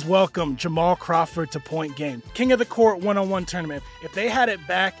 Let's please welcome Jamal Crawford to Point Game. King of the Court one-on-one tournament. If they had it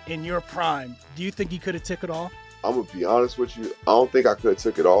back in your prime, do you think you could have took it all? I'm going to be honest with you. I don't think I could have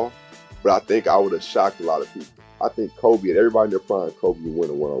took it all, but I think I would have shocked a lot of people. I think Kobe and everybody in their prime, Kobe would win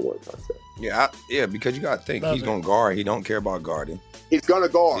a one-on-one contest. Yeah, because you got to think. He's going to guard. He don't care about guarding. He's going to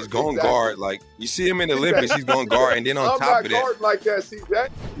guard. He's going to guard. Like, you see him in the Olympics, he's going to guard. And then on top of that. I'm not guarding like that, CJ.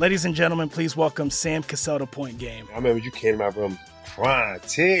 Ladies and gentlemen, please welcome Sam Cassell to Point Game. I remember you came to my room crying,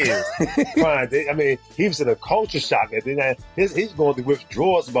 tears. Crying. I mean, he was in a culture shock. And then he's going through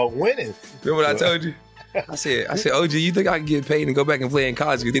withdrawals about winning. Remember what I told you? I said, OG, you think I can get paid and go back and play in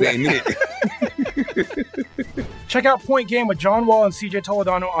college because it ain't it? Check out Point Game with John Wall and CJ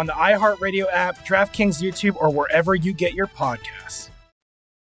Toledano on the iHeartRadio app, DraftKings YouTube, or wherever you get your podcasts.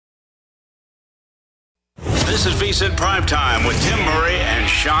 This is VSiN Primetime with Tim Murray and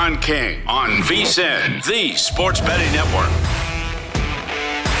Sean King on VSiN, the Sports Betting Network.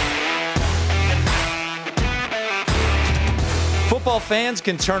 Football fans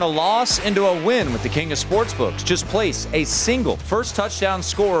can turn a loss into a win with the king of sportsbooks. Just place a single first touchdown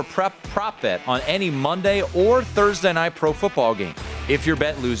scorer prop bet on any Monday or Thursday night pro football game. If your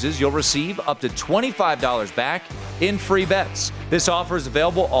bet loses, you'll receive up to $25 back in free bets. This offer is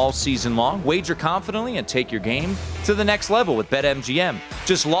available all season long. Wager confidently and take your game to the next level with BetMGM.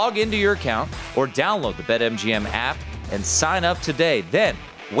 Just log into your account or download the BetMGM app and sign up today. Then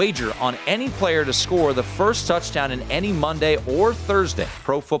wager on any player to score the first touchdown in any Monday or Thursday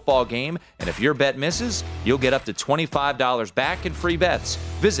pro football game. And if your bet misses, you'll get up to $25 back in free bets.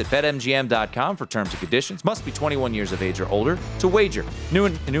 Visit BetMGM.com for terms and conditions. Must be 21 years of age or older to wager. New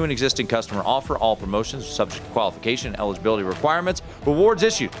and existing customer offer. All promotions are subject to qualification and eligibility requirements. Rewards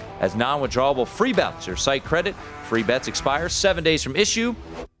issued as non-withdrawable free bets or site credit. Free bets expire 7 days from issue.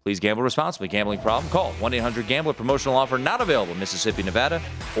 Please gamble responsibly. Gambling problem? Call 1-800-GAMBLER. Promotional offer not available in Mississippi, Nevada,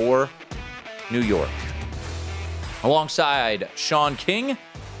 or New York. Alongside Sean King,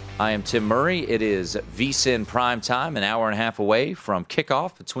 I am Tim Murray. It is VSiN Primetime, an hour and a half away from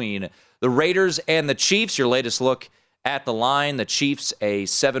kickoff between the Raiders and the Chiefs. Your latest look at the line. The Chiefs, a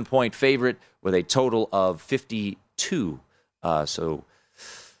 7-point favorite with a total of 52. So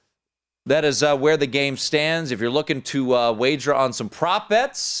that is where the game stands. If you're looking to wager on some prop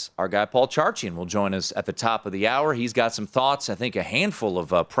bets, our guy Paul Charchian will join us at the top of the hour. He's got some thoughts, I think a handful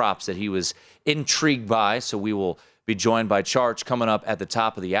of props that he was intrigued by. So we will be joined by Charch coming up at the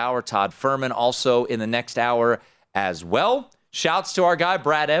top of the hour. Todd Furman also in the next hour as well. Shouts to our guy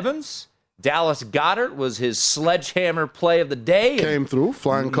Brad Evans. Dallas Goedert was his sledgehammer play of the day. Came through,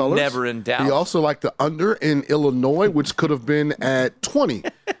 flying colors. Never in doubt. He also liked the under in Illinois, which could have been at 20,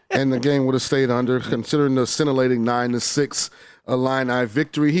 and the game would have stayed under, considering the scintillating 9-6 Illini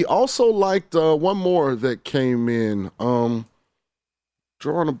victory. He also liked one more that came in.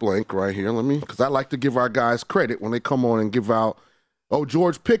 Drawing a blank right here. Because I like to give our guys credit when they come on and give out.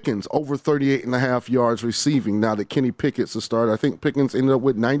 George Pickens, over 38.5 yards receiving now that Kenny Pickett's the starter. I think Pickens ended up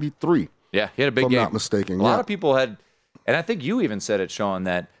with 93. Yeah, he had a big game. If I'm not mistaken. A lot of people had, and I think you even said it, Sean,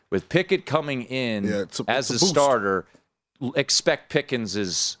 that with Pickett coming in as a starter, expect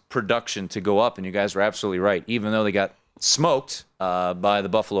Pickens' production to go up, and you guys were absolutely right, even though they got smoked by the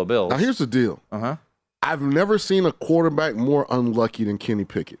Buffalo Bills. Now, here's the deal. I've never seen a quarterback more unlucky than Kenny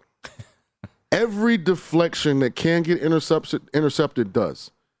Pickett. Every deflection that can get intercepted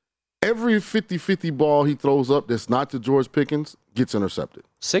does. Every 50-50 ball he throws up that's not to George Pickens gets intercepted.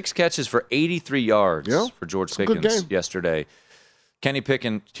 6 catches for 83 yards for George Pickens yesterday. Kenny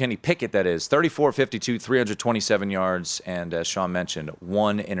Pickett, that is, 34-52, 327 yards, and as Sean mentioned,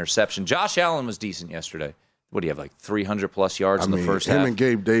 1 interception. Josh Allen was decent yesterday. What do you have, like 300-plus yards in the first half? Him and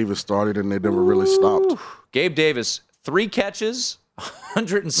Gabe Davis started, and they never really stopped. Gabe Davis, 3 catches,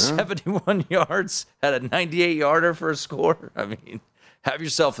 171 yards, had a 98-yarder for a score. I mean, have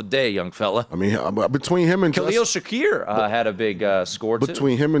yourself a day, young fella. I mean, between him and Khalil Shakir had a big score, too.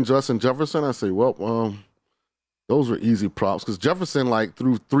 Between him and Justin Jefferson, I say, well, Those were easy props because Jefferson, like,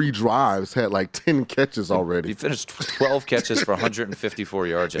 through 3 drives, had like 10 catches already. He finished 12 catches for 154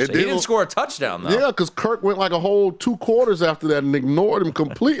 yards yesterday. He didn't score a touchdown, though. Yeah, because Kirk went like a whole 2 quarters after that and ignored him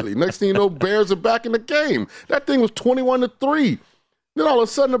completely. Next thing you know, Bears are back in the game. That thing was 21-3. Then all of a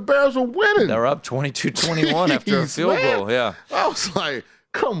sudden, the Bears were winning. They were up 22-21 after a field goal, yeah. I was like,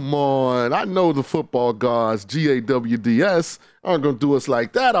 come on. I know the football gods, GAWDS, aren't going to do us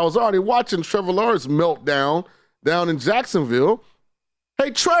like that. I was already watching Trevor Lawrence meltdown down in Jacksonville. Hey,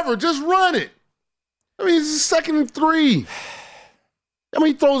 Trevor, just run it. I mean, it's 2nd and 3. I mean,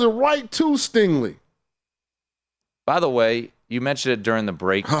 he throws it right to Stingley. By the way, you mentioned it during the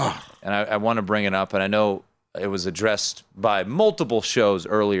break, and I want to bring it up, and I know it was addressed by multiple shows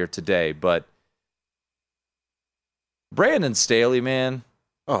earlier today, but Brandon Staley, man.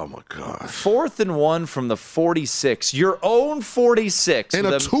 Oh, my God. 4th and 1 from the 46. Your own 46. In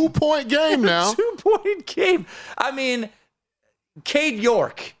a 2-point game now. 2-point game. I mean, Cade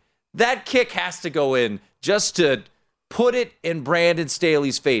York, that kick has to go in just to put it in Brandon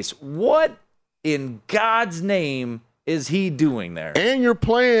Staley's face. What in God's name is he doing there? And you're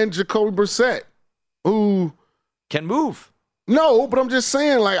playing Jacoby Brissett, who can move. No, but I'm just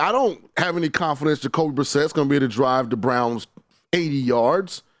saying, like, I don't have any confidence Jacoby Brissett's going to be able to drive the Browns 80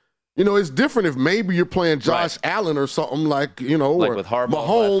 yards. You know, it's different if maybe you're playing Josh Allen or something like, you know, like or with Harbaugh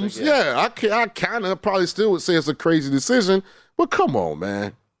Mahomes. Week, yeah. I kind of probably still would say it's a crazy decision, but come on,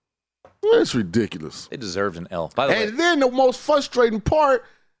 man. It's ridiculous. They deserved an L. By the way. And then the most frustrating part,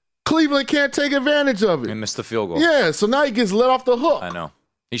 Cleveland can't take advantage of it. And missed the field goal. Yeah, so now he gets let off the hook. I know.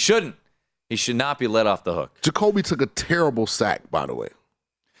 He shouldn't. He should not be let off the hook. Jacoby took a terrible sack, by the way.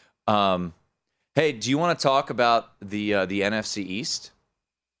 Hey, do you want to talk about the NFC East?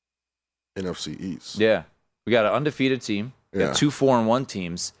 NFC East. Yeah. We got an undefeated team. We got 2 4-1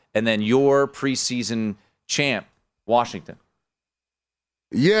 teams. And then your preseason champ, Washington.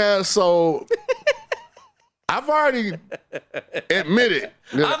 Yeah, so I've already admitted.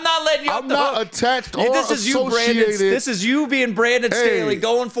 I'm not letting you off I'm the not hook. attached or This is you, Brandon. This is you being Brandon Staley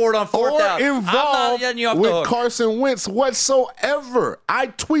going for it on 4th down. Or involved with Carson Wentz whatsoever. I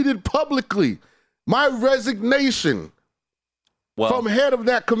tweeted publicly my resignation from head of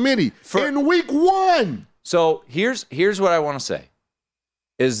that committee in week 1. So here's what I want to say,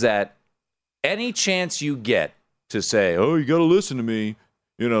 is that any chance you get to say, oh, you got to listen to me,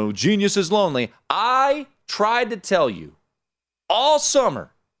 you know, genius is lonely. I tried to tell you all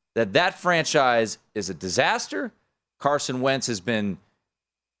summer that franchise is a disaster. Carson Wentz has been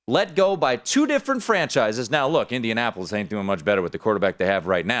let go by 2 different franchises. Now, look, Indianapolis ain't doing much better with the quarterback they have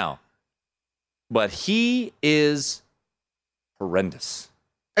right now. But he is horrendous.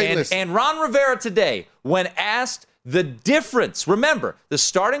 Hey, and Ron Rivera today, when asked the difference, remember, the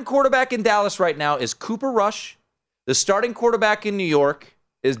starting quarterback in Dallas right now is Cooper Rush. The starting quarterback in New York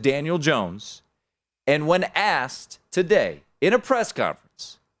is Daniel Jones. And when asked today in a press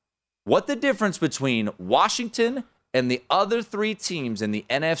conference what the difference between Washington and the other 3 teams in the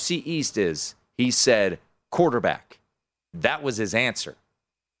NFC East is, he said, quarterback. That was his answer.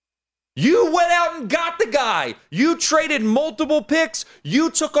 You went out and got the guy. You traded multiple picks. You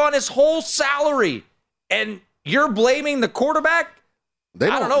took on his whole salary. And you're blaming the quarterback?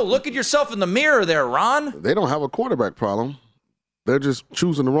 I don't know. Look at yourself in the mirror there, Ron. They don't have a quarterback problem. They're just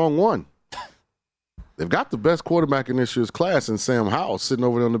choosing the wrong one. They've got the best quarterback in this year's class in Sam Howell sitting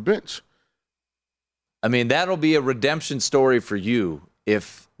over there on the bench. I mean, that'll be a redemption story for you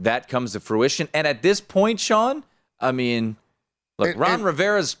if that comes to fruition. And at this point, Sean, I mean, look, Ron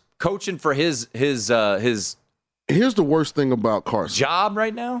Rivera's coaching for his Here's the worst thing about Carson. Job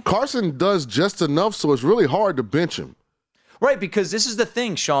right now? Carson does just enough, so it's really hard to bench him. Right, because this is the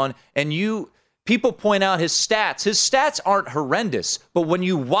thing, Sean, and people point out his stats. His stats aren't horrendous, but when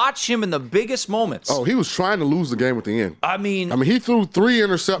you watch him in the biggest moments. Oh, he was trying to lose the game at the end. I mean, he threw 3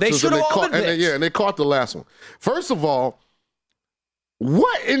 interceptions. They should have all been picks. And they caught the last one. First of all,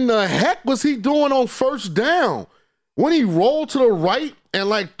 what in the heck was he doing on 1st down? When he rolled to the right and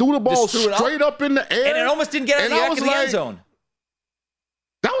threw the ball straight up in the air. And it almost didn't get out of the end zone.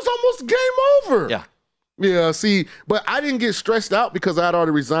 That was almost game over. Yeah. Yeah, see, but I didn't get stressed out because I had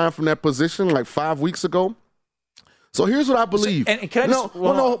already resigned from that position 5 weeks ago. So here's what I believe. So, and can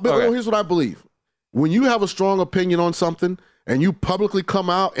I here's what I believe. When you have a strong opinion on something and you publicly come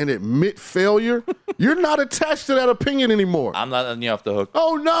out and admit failure, you're not attached to that opinion anymore. I'm not letting you off the hook.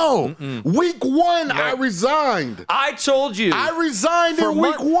 Oh, no. Mm-mm. Week 1, I resigned. I told you. I resigned in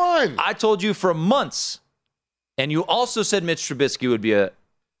week 1. I told you for months. And you also said Mitch Trubisky would be a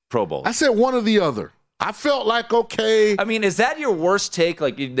Pro Bowler. I said one or the other. I felt like, okay. I mean, is that your worst take,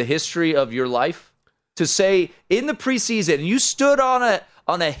 the history of your life? to say in the preseason, you stood on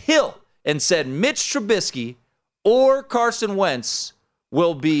a hill and said Mitch Trubisky or Carson Wentz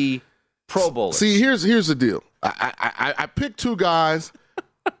will be Pro Bowlers. See, here's the deal. I picked two guys.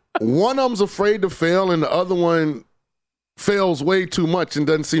 One of them's afraid to fail, and the other one fails way too much and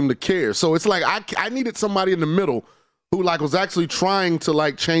doesn't seem to care. So it's like I needed somebody in the middle who was actually trying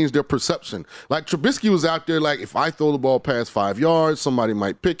to change their perception. Like Trubisky was out there if I throw the ball past 5 yards, somebody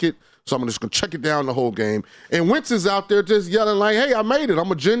might pick it, so I'm just going to check it down the whole game. And Wentz is out there just yelling hey, I made it.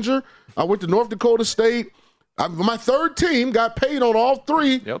 I'm a ginger. I went to North Dakota State. My third team got paid on all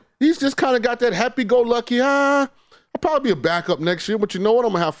three. Yep. He's just kind of got that happy-go-lucky, I'll probably be a backup next year, but you know what?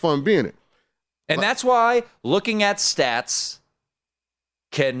 I'm going to have fun being it. And that's why looking at stats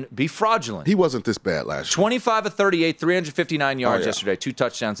can be fraudulent. He wasn't this bad last year. 25 of 38, 359 yards yesterday, 2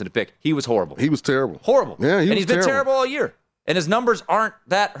 touchdowns and a pick. He was horrible. He was terrible. Horrible. Yeah, he's been terrible all year. And his numbers aren't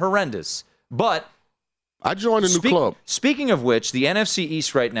that horrendous. But I joined a new club. Speaking of which, the NFC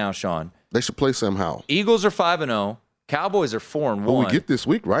East right now, Sean. They should play Sam Howell. Eagles are 5-0. Cowboys are 4-1. Well, we get this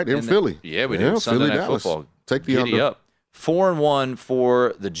week, right? In Philly. Yeah, we do. Sunday Night Football. Take the under. Up. 4-1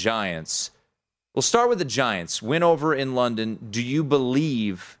 for the Giants. We'll start with the Giants. Win over in London. Do you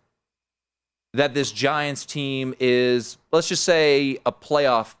believe that this Giants team is, let's just say, a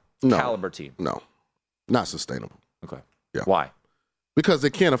playoff caliber team? No. Not sustainable. Okay. Yeah. Why? Because they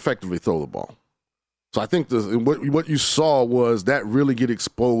can't effectively throw the ball. So I think what you saw was that really get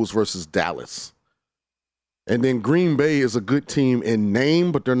exposed versus Dallas. And then Green Bay is a good team in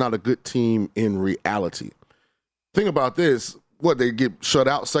name, but they're not a good team in reality. Think about this. They get shut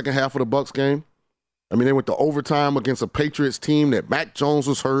out second half of the Bucs game? I mean, they went to overtime against a Patriots team that Mac Jones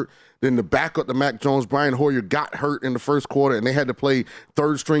was hurt. Then the backup to Mac Jones, Brian Hoyer, got hurt in the first quarter, and they had to play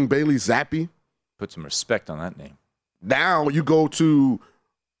third-string Bailey Zappi. Put some respect on that name. Now you go to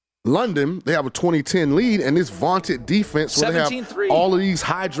London, they have a 2010 lead, and this vaunted defense where they have all of these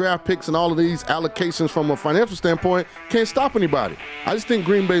high draft picks and all of these allocations from a financial standpoint can't stop anybody. I just think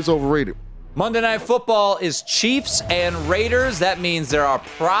Green Bay's overrated. Monday Night Football is Chiefs and Raiders. That means there are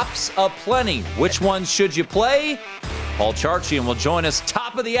props aplenty. Which ones should you play? Paul Charchian will join us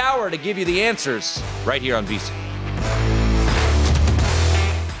top of the hour to give you the answers right here on VSiN.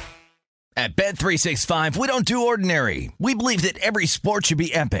 At Bet365, we don't do ordinary. We believe that every sport should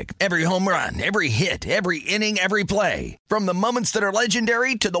be epic. Every home run, every hit, every inning, every play. From the moments that are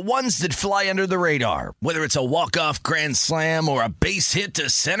legendary to the ones that fly under the radar. Whether it's a walk-off grand slam or a base hit to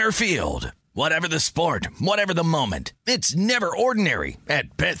center field. Whatever the sport, whatever the moment. It's never ordinary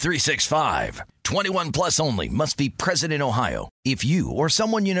at Bet365. 21 plus only. Must be present in Ohio. If you or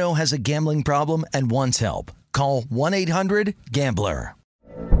someone you know has a gambling problem and wants help, call 1-800-GAMBLER.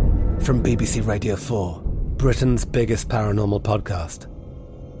 From BBC Radio 4, Britain's biggest paranormal podcast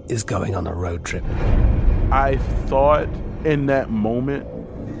is going on a road trip. I thought in that moment,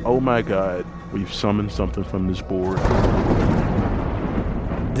 oh my God, we've summoned something from this board.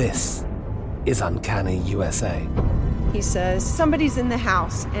 This is Uncanny USA. He says, somebody's in the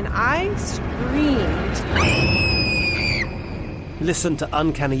house, and I screamed. Listen to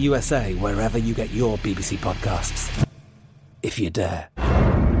Uncanny USA wherever you get your BBC podcasts, if you dare.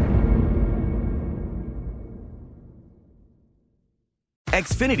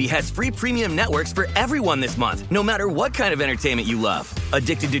 Xfinity has free premium networks for everyone this month, no matter what kind of entertainment you love.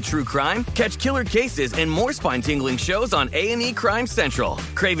 Addicted to true crime? Catch killer cases and more spine-tingling shows on A&E Crime Central.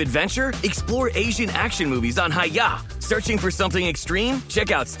 Crave adventure? Explore Asian action movies on Hi-YAH. Searching for something extreme?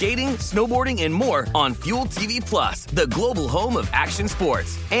 Check out skating, snowboarding, and more on Fuel TV Plus, the global home of action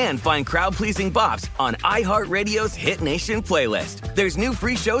sports. And find crowd-pleasing bops on iHeartRadio's Hit Nation playlist. There's new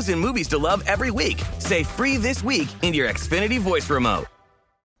free shows and movies to love every week. Say free this week in your Xfinity voice remote.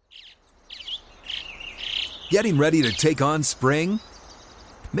 Getting ready to take on spring?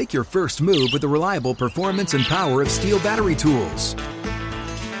 Make your first move with the reliable performance and power of Steel battery tools.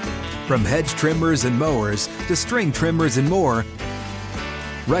 From hedge trimmers and mowers to string trimmers and more,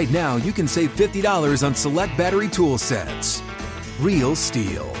 right now you can save $50 on select battery tool sets. Real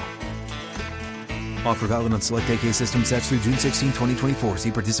Steel. Offer valid on select AK system sets through June 16, 2024.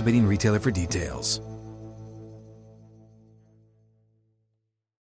 See participating retailer for details.